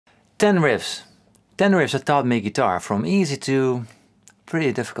10 riffs. 10 riffs that taught me guitar, from easy to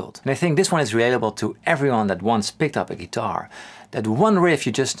pretty difficult. And I think this one is relatable to everyone that once picked up a guitar. That one riff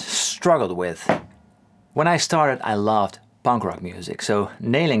you just struggled with. When I started, I loved punk rock music, so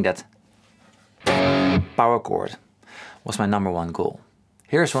nailing that power chord was my #1 goal.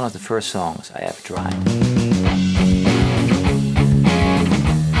 Here's one of the first songs I ever tried.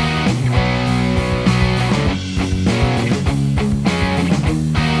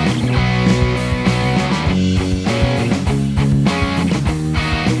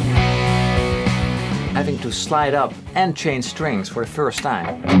 Having to slide up and change strings for the first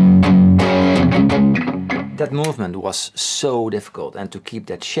time. That movement was so difficult, and to keep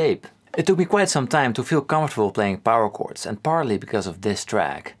that shape. It took me quite some time to feel comfortable playing power chords, and partly because of this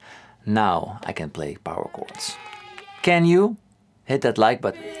track. Now I can play power chords. Can you? Hit that like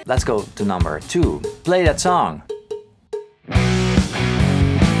button. Let's go to number 2. Play that song.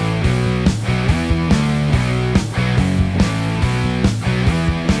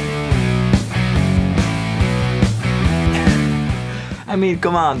 I mean,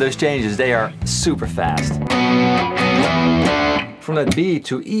 come on, those changes, they are super fast. From that B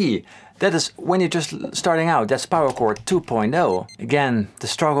to E, that is when you're just starting out, that's power chord 2.0. Again, the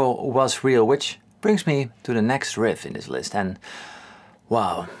struggle was real, which brings me to the next riff in this list, and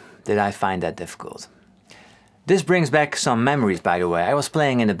wow, did I find that difficult. This brings back some memories, by the way. I was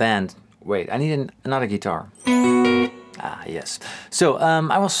playing in a band. Wait, I need another guitar. Ah, yes. So,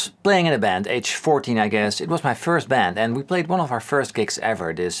 I was playing in a band, age 14 I guess. It was my first band, and we played one of our first gigs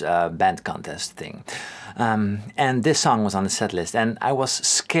ever, this band contest thing. And this song was on the set list, and I was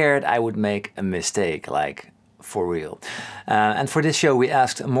scared I would make a mistake, like, for real. And for this show we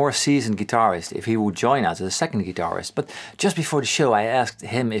asked a more seasoned guitarist if he would join us as a second guitarist, but just before the show I asked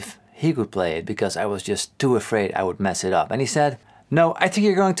him if he could play it, because I was just too afraid I would mess it up. And he said, "No, I think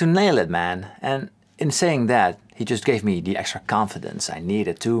you're going to nail it, man." And in saying that, he just gave me the extra confidence I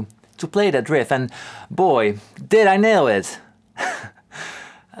needed to play that riff, and boy, did I nail it!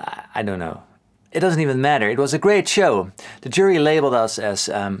 I don't know. It doesn't even matter, it was a great show. The jury labeled us as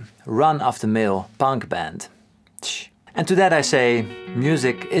run-of-the-mill punk band. And to that I say,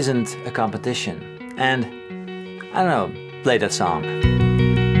 music isn't a competition. And, I don't know, play that song.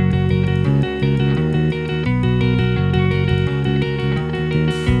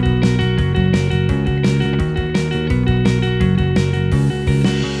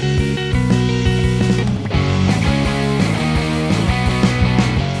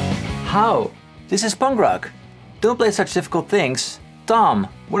 How? This is punk rock. Don't play such difficult things. Tom,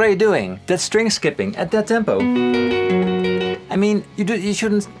 what are you doing? That's string skipping at that tempo. I mean, you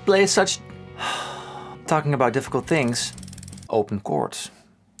shouldn't play such... Talking about difficult things, open chords.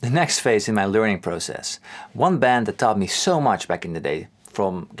 The next phase in my learning process. One band that taught me so much back in the day,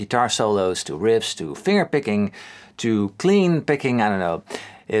 from guitar solos to riffs to finger picking to clean picking, I don't know,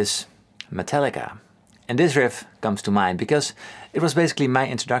 is Metallica. And this riff comes to mind because it was basically my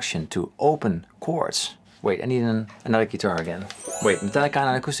introduction to open chords. Wait, I need another guitar again. Wait, Metallica on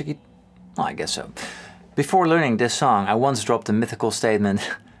an acoustic guitar? Oh, I guess so. Before learning this song, I once dropped the mythical statement,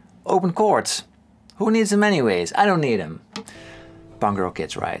 open chords. Who needs them anyways? I don't need them. Punk girl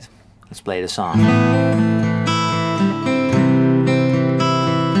kids, right? Let's play the song.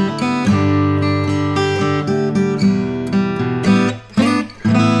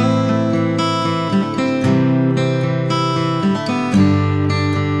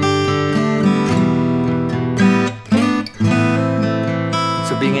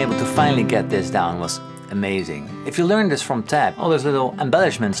 Being able to finally get this down was amazing. If you learn this from tab, all those little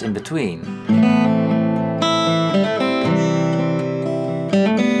embellishments in between.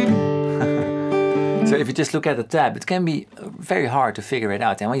 So if you just look at the tab, it can be very hard to figure it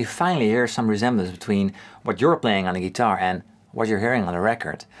out. And when you finally hear some resemblance between what you're playing on the guitar and what you're hearing on the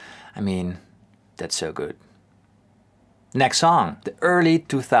record, I mean, that's so good. Next song, the early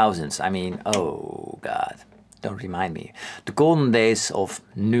 2000s. I mean, oh God. Don't remind me. The golden days of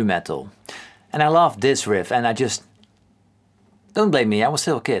nu metal. And I loved this riff, and I just... Don't blame me, I was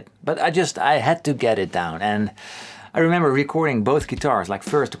still a kid. But I had to get it down. And I remember recording both guitars, like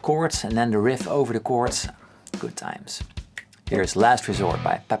first the chords and then the riff over the chords. Good times. Here's Last Resort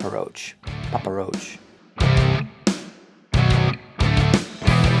by Papa Roach. Papa Roach.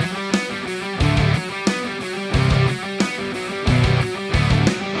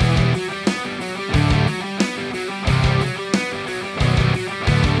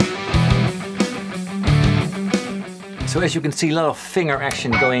 So as you can see, a lot of finger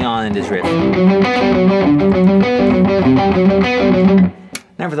action going on in this riff.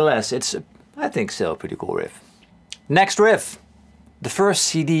 Nevertheless, it's, I think, still a pretty cool riff. Next riff. The first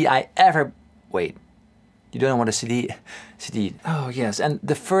CD I ever... Wait, you don't know what a CD... Oh yes, and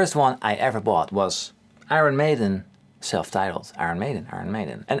the first one I ever bought was Iron Maiden, self-titled Iron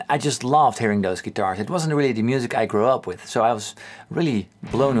Maiden. And I just loved hearing those guitars. It wasn't really the music I grew up with, so I was really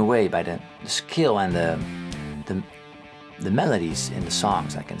blown away by the skill and the melodies in the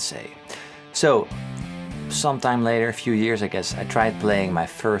songs, I can say. So, sometime later, a few years I guess, I tried playing my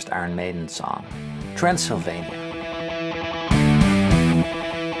first Iron Maiden song, Transylvania.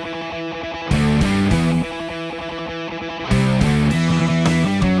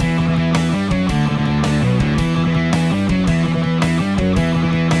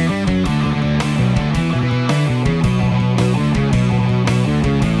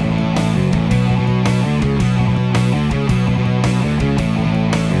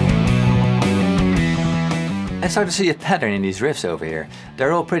 I start to see a pattern in these riffs over here.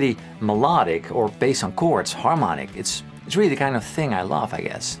 They're all pretty melodic or based on chords, harmonic. It's really the kind of thing I love, I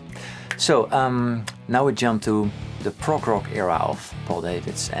guess. So now we jump to the prog rock era of Paul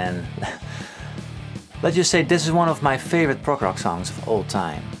David's, and let's just say this is one of my favorite prog rock songs of all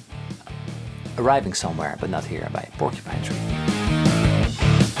time. Arriving Somewhere But Not Here by Porcupine Tree.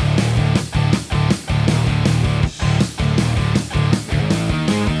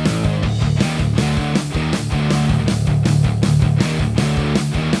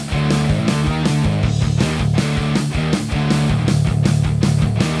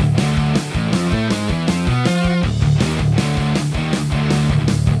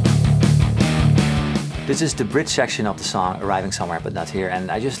 This is the bridge section of the song Arriving Somewhere But Not Here,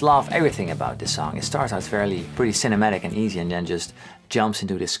 and I just love everything about this song. It starts out pretty cinematic and easy, and then just jumps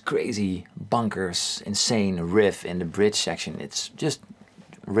into this crazy, bonkers, insane riff in the bridge section. It's just,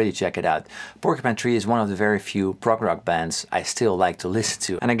 really check it out. Porcupine Tree is one of the very few prog rock bands I still like to listen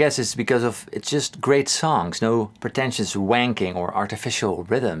to. And I guess it's because of, it's just great songs, no pretentious wanking or artificial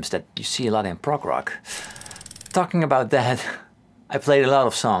rhythms that you see a lot in prog rock. Talking about that, I played a lot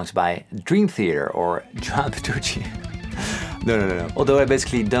of songs by Dream Theater or John Petrucci. No. Although I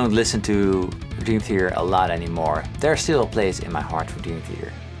basically don't listen to Dream Theater a lot anymore, there's still a place in my heart for Dream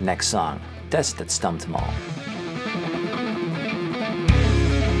Theater. Next song, Test That Stumped Them All.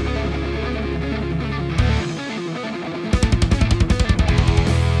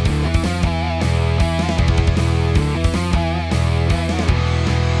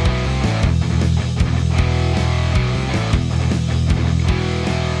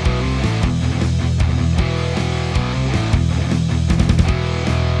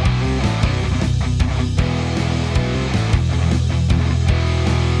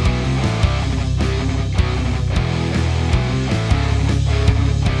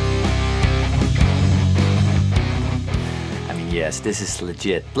 Yes, this is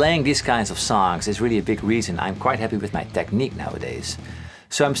legit. Playing these kinds of songs is really a big reason I'm quite happy with my technique nowadays.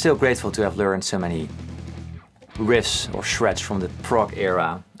 So I'm still grateful to have learned so many riffs or shreds from the prog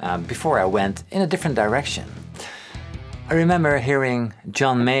era before I went in a different direction. I remember hearing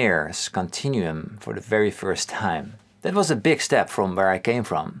John Mayer's Continuum for the very first time. That was a big step from where I came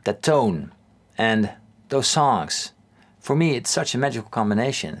from. That tone and those songs. For me, it's such a magical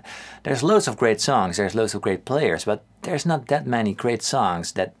combination. There's loads of great songs, there's loads of great players, but there's not that many great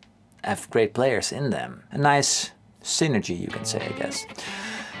songs that have great players in them. A nice synergy, you can say, I guess.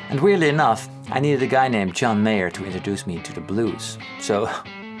 And weirdly enough, I needed a guy named John Mayer to introduce me to the blues. So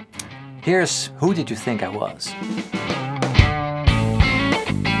here's Who Did You Think I Was?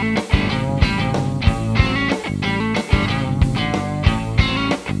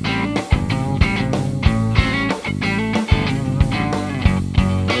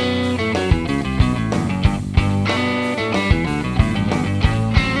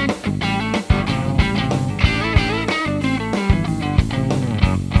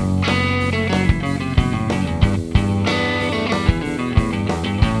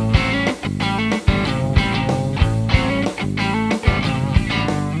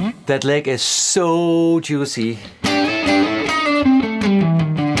 That lick is so juicy.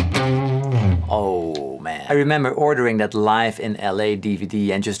 Oh man. I remember ordering that Live in LA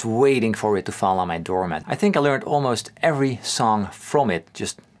DVD and just waiting for it to fall on my doormat. I think I learned almost every song from it,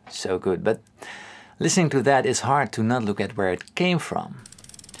 just so good. But listening to that is hard to not look at where it came from.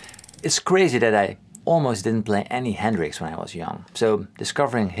 It's crazy that I almost didn't play any Hendrix when I was young. So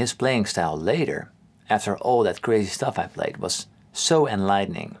discovering his playing style later, after all that crazy stuff I played, was so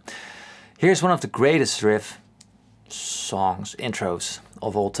enlightening. Here's one of the greatest riff songs, intros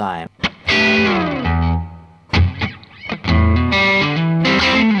of all time.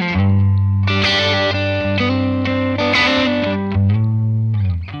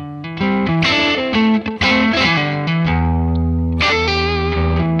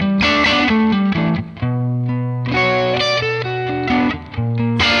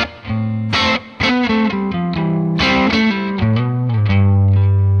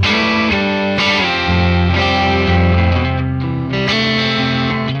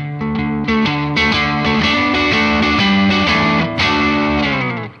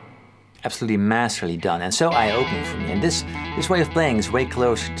 absolutely masterly done and so eye-opening for me. And this way of playing is way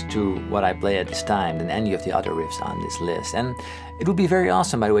closer to what I play at this time than any of the other riffs on this list. And it would be very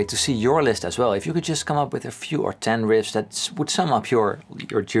awesome, by the way, to see your list as well. If you could just come up with a few or 10 riffs that would sum up your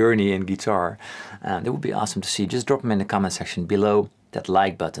journey in guitar, it would be awesome to see. Just drop them in the comment section below that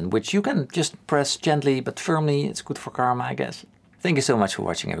like button, which you can just press gently but firmly. It's good for karma, I guess. Thank you so much for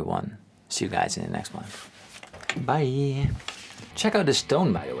watching, everyone. See you guys in the next one. Bye. Check out this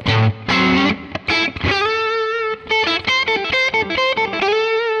tone, by the way.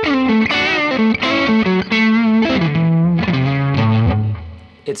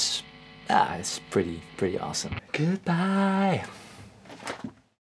 It's pretty awesome. Goodbye.